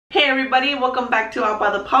everybody, welcome back to Out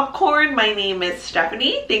by the Popcorn. My name is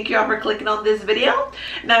Stephanie. Thank you all for clicking on this video.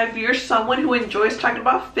 Now if you're someone who enjoys talking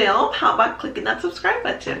about film, how about clicking that subscribe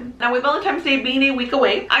button? Now with Valentine's Day being a week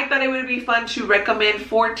away, I thought it would be fun to recommend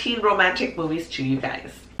 14 romantic movies to you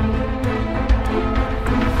guys.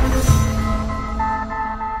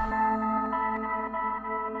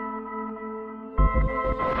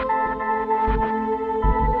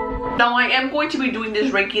 Now I am going to be doing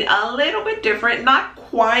this ranking a little bit different, not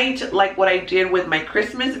quite like what I did with my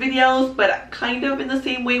Christmas videos, but kind of in the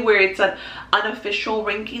same way where it's an unofficial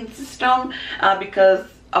ranking system because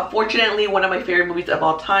unfortunately one of my favorite movies of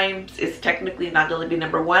all times is technically not going to be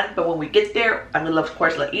number one, but when we get there I'm going to of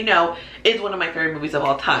course let you know it's one of my favorite movies of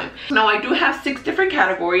all time. Now I do have 6 different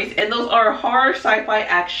categories, and those are horror, sci-fi,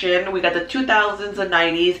 action, we got the 2000s and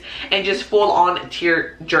 90s, and just full-on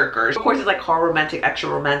tear jerkers. Of course it's like horror, romantic, action,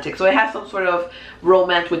 romantic, so it has some sort of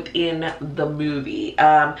romance within the movie.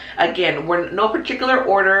 Again, we're in no particular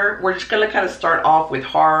order, we're just gonna kind of start off with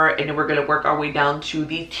horror and then we're gonna work our way down to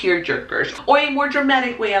the tear jerkers, or a more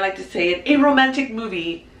dramatic way I like to say it, a romantic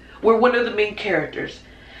movie where one of the main characters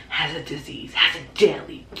has a disease, has a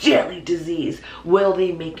deadly disease. Will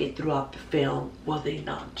they make it throughout the film? Will they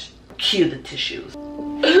not? Cue the tissues.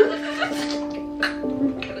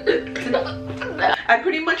 I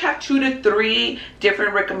pretty much have 2 to 3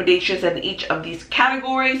 different recommendations in each of these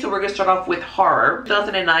categories. So we're gonna start off with horror.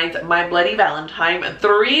 2009's My Bloody Valentine,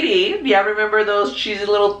 3D. Yeah, remember those cheesy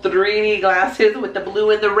little 3D glasses with the blue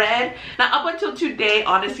and the red? Now up until today,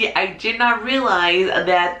 honestly, I did not realize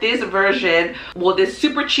that this version, well, this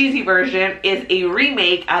super cheesy version is a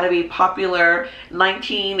remake out of a popular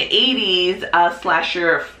 1980s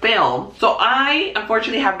slasher film. So I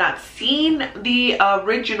unfortunately have not seen the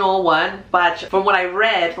original one, but from what I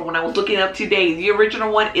read, from when I was looking up today, the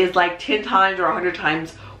original one is like 10 times or 100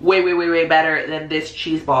 times way better than this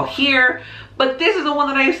cheeseball here. But this is the one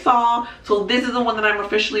that I saw, so this is the one that I'm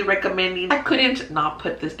officially recommending. I couldn't not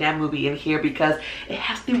put this damn movie in here because it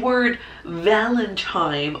has the word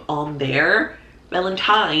Valentine on there.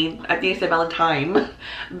 Valentine, I think I said Valentine.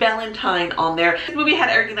 Valentine on there. This movie had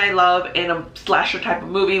everything I love in a slasher type of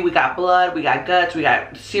movie. We got blood, we got guts, we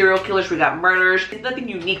got serial killers, we got murders. There's nothing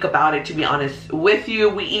unique about it, to be honest with you.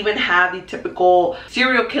 We even have the typical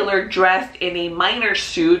serial killer dressed in a miner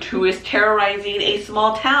suit who is terrorizing a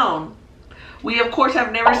small town. We of course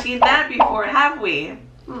have never seen that before, have we?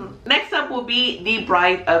 Next up will be The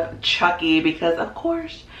Bride of Chucky, because of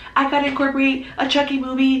course I gotta incorporate a Chucky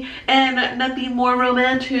movie, and nothing more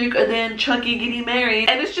romantic than Chucky getting married.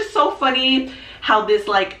 And it's just so funny how this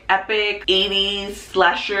like epic 80s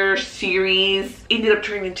slasher series ended up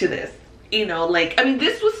turning into this. You know, like, I mean,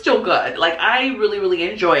 this was still good. Like, I really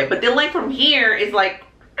enjoy it. But then like from here is like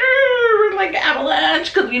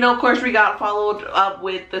avalanche, because you know, of course we got followed up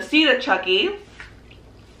with the Seed of Chucky,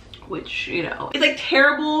 which, you know, it's like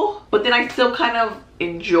terrible, but then I still kind of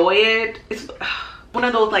enjoy it. It's one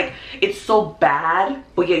of those, like, it's so bad,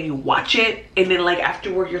 but yet you watch it, and then like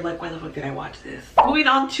afterward you're like, why the fuck did I watch this? Moving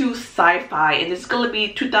on to Sci-Fi, and this is gonna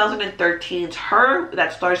be 2013's Her,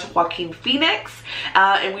 that stars Joaquin Phoenix,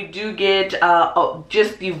 and we do get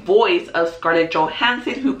just the voice of Scarlett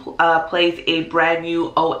Johansson, who plays a brand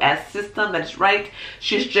new OS system. That's right,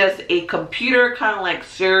 she's just a computer, kind of like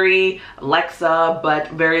Siri, Alexa, but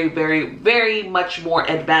very much more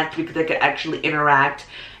advanced because they can actually interact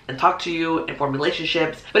and talk to you and form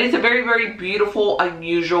relationships. But it's a very beautiful,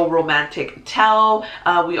 unusual, romantic tale.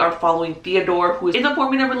 We are following Theodore, who is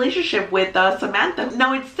forming a relationship with Samantha.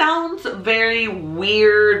 Now it sounds very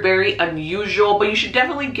weird, very unusual, but you should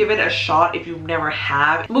definitely give it a shot if you never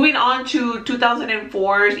have. Moving on to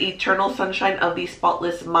 2004's Eternal Sunshine of the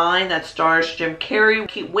Spotless Mind, that stars Jim Carrey,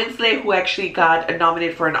 Kate Winslet, who actually got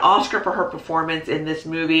nominated for an Oscar for her performance in this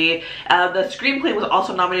movie. The screenplay was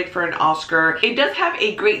also nominated for an Oscar. It does have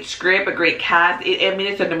a great script, a great cast. I mean,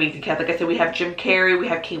 it's an amazing cast. Like I said, we have Jim Carrey, we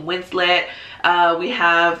have Kate Winslet, we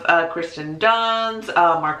have Kristen Dunst,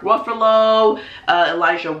 Mark Ruffalo,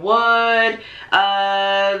 Elijah Wood.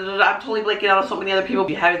 I'm totally blanking out on so many other people. If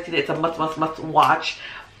you haven't seen it, it's a must watch.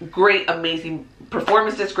 Great, amazing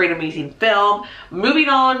performances, great, amazing film. Moving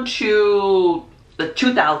on to the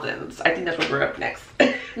 2000s. I think that's where we're up next.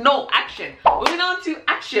 No, action. Moving on to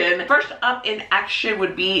action. First up in action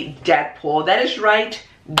would be Deadpool. That is right,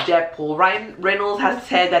 Deadpool. Ryan Reynolds has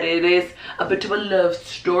said that it is a bit of a love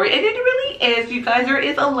story, and it really is, you guys. There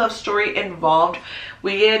is a love story involved.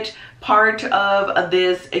 We get part of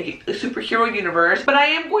this superhero universe, but I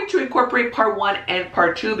am going to incorporate part 1 and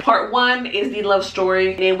part 2. Part 1 is the love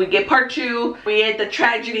story, and then we get part 2, we get the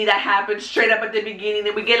tragedy that happens straight up at the beginning,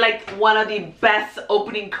 and we get like one of the best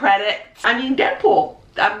opening credits. I mean, Deadpool.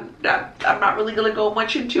 I'm not really gonna go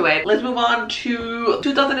much into it. Let's move on to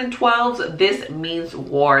 2012's This Means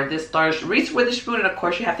War. This stars Reese Witherspoon, and of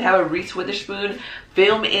course you have to have a Reese Witherspoon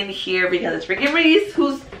film in here because it's freaking Reese,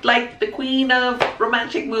 who's like the queen of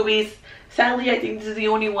romantic movies. Sadly, I think this is the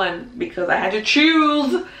only one because I had to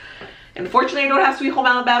choose. Unfortunately, I don't have Sweet Home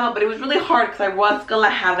Alabama, but it was really hard because I was gonna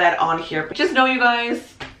have that on here. But just know, you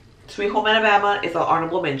guys, Sweet Home Alabama is an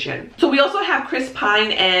honorable mention. So we also have Chris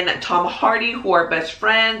Pine and Tom Hardy, who are best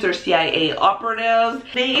friends or CIA operatives.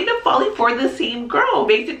 They end up falling for the same girl.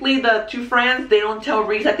 Basically, the two friends, they don't tell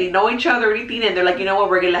Reese that they know each other or anything, and they're like, you know what,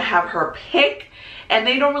 we're gonna have her pick. And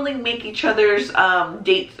they don't really make each other's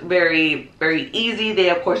dates very easy. They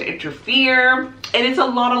of course interfere, and it's a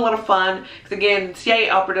lot of fun because again, CIA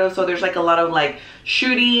operative, so there's like a lot of like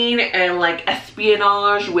shooting and like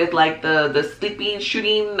espionage with like the sleeping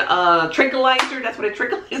shooting tranquilizer. That's what a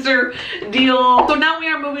tranquilizer deal. So now we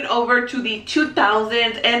are moving over to the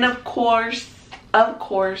 2000s, and of course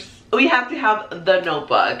we have to have The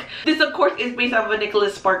Notebook. This of course is based off of a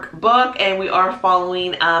Nicholas Sparks book, and we are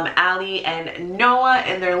following Allie and Noah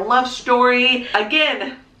and their love story.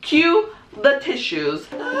 Again, cue the tissues.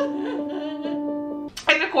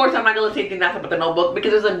 And of course, I'm not gonna say anything nice about The Notebook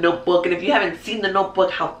because it's a notebook, and if you haven't seen The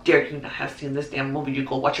Notebook, how dare you not have seen this damn movie? You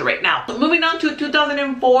go watch it right now. So moving on to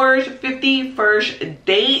 2004's 50 First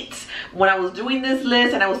Dates. When I was doing this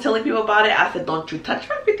list and I was telling people about it, I said, don't you touch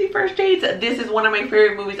my 50 First Dates. This is one of my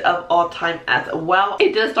favorite movies of all time as well.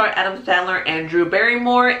 It does star Adam Sandler and Drew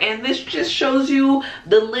Barrymore, and this just shows you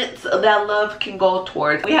the lengths that love can go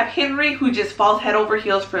towards. We have Henry, who just falls head over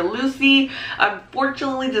heels for Lucy.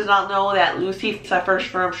 Unfortunately, does not know that Lucy suffers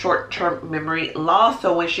from short-term memory loss,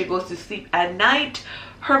 so when she goes to sleep at night,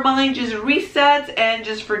 her mind just resets and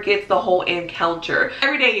just forgets the whole encounter.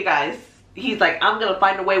 Every day, you guys, he's like, I'm gonna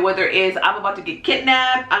find a way, whether it is I'm about to get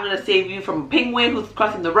kidnapped, I'm gonna save you from a penguin who's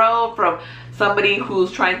crossing the road, from somebody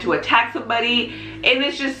who's trying to attack somebody, and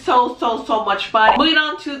it's just so much fun. Moving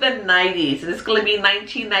on to the 90s, and it's gonna be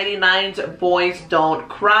 1999's Boys Don't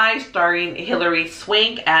Cry, starring Hilary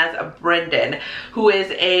Swank as Brendan, who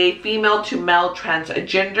is a female to male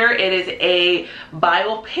transgender. It is a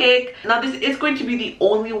biopic. Now this is going to be the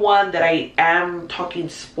only one that I am talking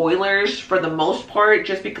spoilers for the most part,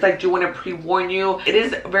 just because I do want to pre-warn you. It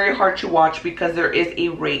is very hard to watch because there is a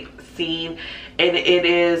rape scene, and it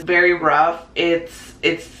is very rough. It's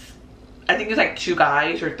I think it's like 2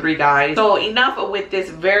 guys or 3 guys. So enough with this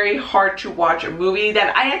very hard to watch movie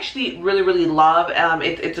that I actually really love.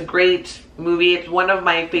 It's a great movie. It's one of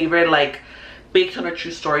my favorite like based on a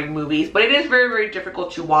true story movies, but it is very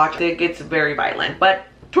difficult to watch. It gets very violent, but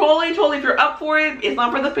totally if you're up for it. It's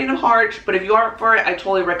not for the faint of heart, but if you are up for it, I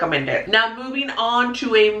totally recommend it. Now moving on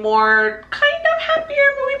to a more kind of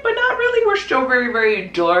happier movie, but not really. We're still very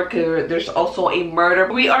dark. There's also a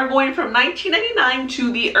murder. We are going from 1999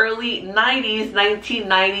 to the early 90s,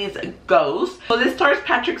 1990s Ghost. So this stars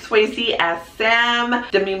Patrick Swayze as Sam,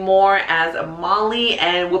 Demi Moore as Molly,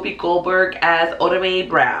 and Whoopi Goldberg as Oda Mae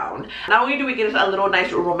Brown. Not only do we get a little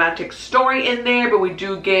nice romantic story in there, but we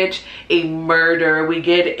do get a murder. We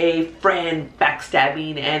get a friend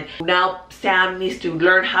backstabbing, and now Sam needs to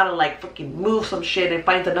learn how to like freaking move some shit, and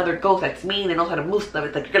finds another ghost that's mean and knows how to move stuff.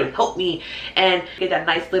 It's like, you're gonna help me, and get that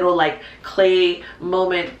nice little like clay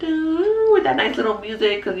moment with that nice little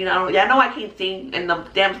music, because you know, I know I can't sing and the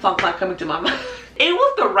damn song's not coming to my mouth. It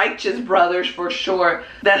was the Righteous Brothers for sure.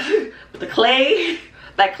 That's the clay.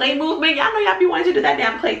 That clay movement, y'all know y'all be wanting to do that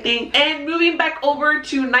damn clay thing. And moving back over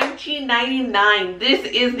to 1999, this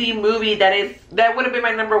is the movie that would have been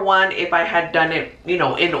my #1 if I had done it, you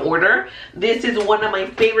know, in order. This is one of my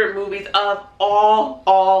favorite movies of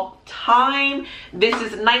all time. This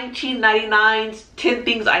is 1999's 10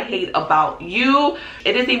 Things I Hate About You.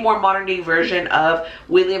 It is a more modern day version of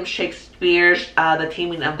William Shakespeare's The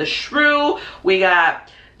Taming of the Shrew. We got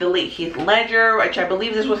the late Heath Ledger, which I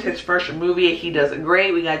believe this was his first movie. He does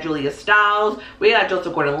great. We got Julia Stiles. We got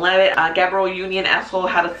Joseph Gordon-Levitt. Gabrielle Union also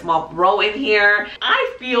had a small role in here.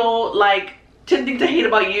 I feel like 10 Things I Hate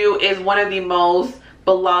About You is one of the most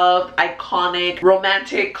beloved, iconic,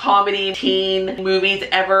 romantic comedy teen movies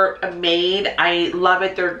ever made. I love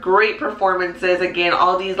it. They're great performances. Again,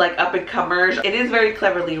 all these like up and comers. It is very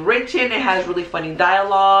cleverly written. It has really funny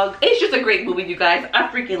dialogue. It's just a great movie, you guys. I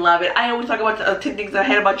freaking love it. I always talk about 10 Things I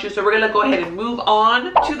Hate About You, so we're gonna go ahead and move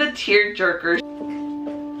on to the tear jerkers.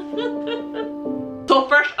 So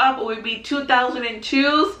first up would be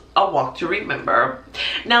 2002's A Walk to Remember.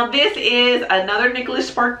 Now this is another Nicholas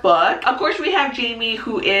Sparks book. Of course we have Jamie,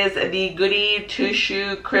 who is the goody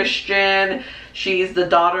two-shoe Christian She's the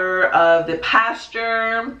daughter of the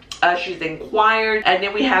pastor. She's inquired. And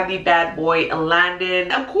then we have the bad boy,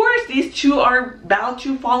 Landon. Of course, these two are bound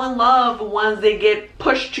to fall in love once they get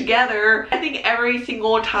pushed together. I think every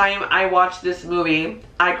single time I watch this movie,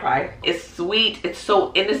 I cry. It's sweet. It's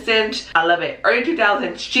so innocent. I love it. Early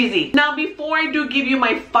 2000s, cheesy. Now, before I do give you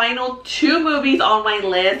my final 2 movies on my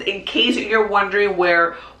list, in case you're wondering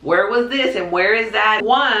where was this and where is that,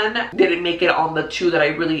 one didn't make it on the 2 that I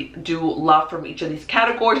really do love from each of these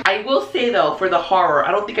categories. I will say though, for the horror,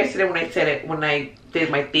 I don't think I said it when I did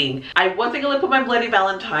my thing. I wasn't gonna put my Bloody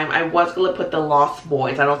Valentine. I was gonna put the Lost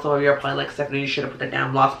Boys. I know some of you are probably like, Stephanie, you should have put the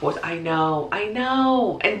damn Lost Boys. I know.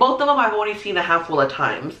 And both of them I've only seen a handful of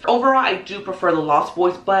times. Overall, I do prefer the Lost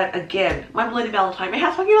Boys, but again, my Bloody Valentine, it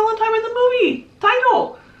has fucking Valentine in the movie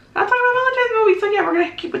title. That's like my Valentine's movie, so yeah, we're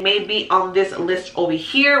gonna keep it maybe on this list over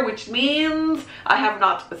here, which means I have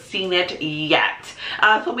not seen it yet.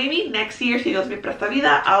 So maybe next year, si Dios me presta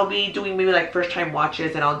vida, I'll be doing maybe like first time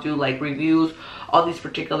watches, and I'll do like reviews on these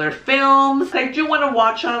particular films. I do want to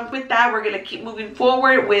watch them. With that, we're gonna keep moving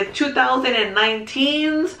forward with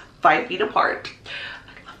 2019's 5 Feet Apart.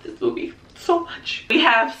 I love this movie so much. We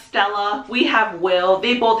have Stella, we have Will.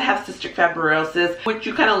 They both have cystic fibrosis, which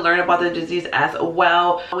you kind of learn about the disease as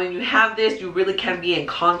well. When you have this, you really can be in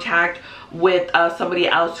contact with somebody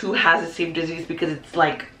else who has the same disease, because it's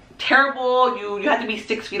like terrible. You have to be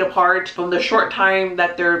 6 feet apart from the short time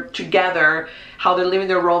that they're together, how they're living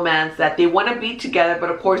their romance, that they want to be together, but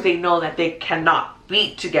of course they know that they cannot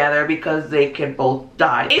be together because they can both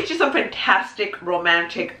die. It's just a fantastic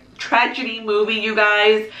romantic tragedy movie, you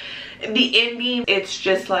guys. The ending, it's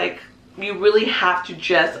just like, you really have to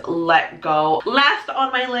just let go. Last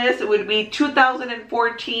on my list would be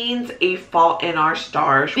 2014's A Fault in Our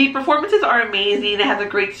Stars. The performances are amazing. It has a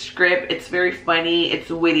great script. It's very funny. It's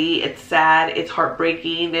witty. It's sad. It's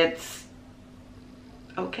heartbreaking. It's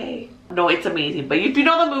okay. No, it's amazing. But if you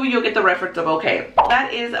know the movie, you'll get the reference of okay.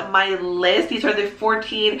 That is my list. These are the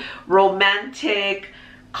 14 romantic,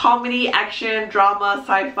 comedy, action, drama,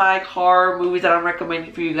 sci-fi, horror movies that I'm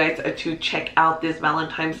recommending for you guys to check out this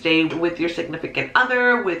Valentine's Day with your significant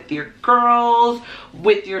other, with your girls,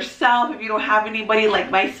 with yourself if you don't have anybody like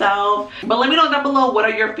myself. But let me know down below, what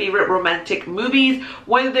are your favorite romantic movies,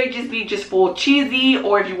 whether they just be just full cheesy,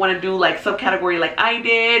 or if you want to do like subcategory like I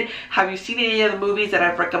did. Have you seen any of the movies that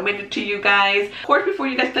I've recommended to you guys? Of course, before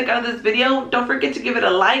you guys click out of this video, don't forget to give it a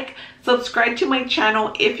like. Subscribe to my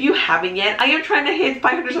channel if you haven't yet. I am trying to hit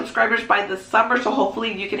 500 subscribers by the summer, so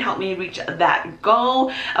hopefully you can help me reach that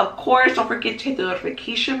goal. Of course, don't forget to hit the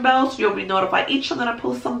notification bell so you'll be notified each time that I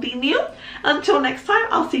post something new. Until next time,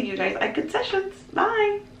 I'll see you guys at Concessions.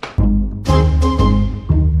 Bye.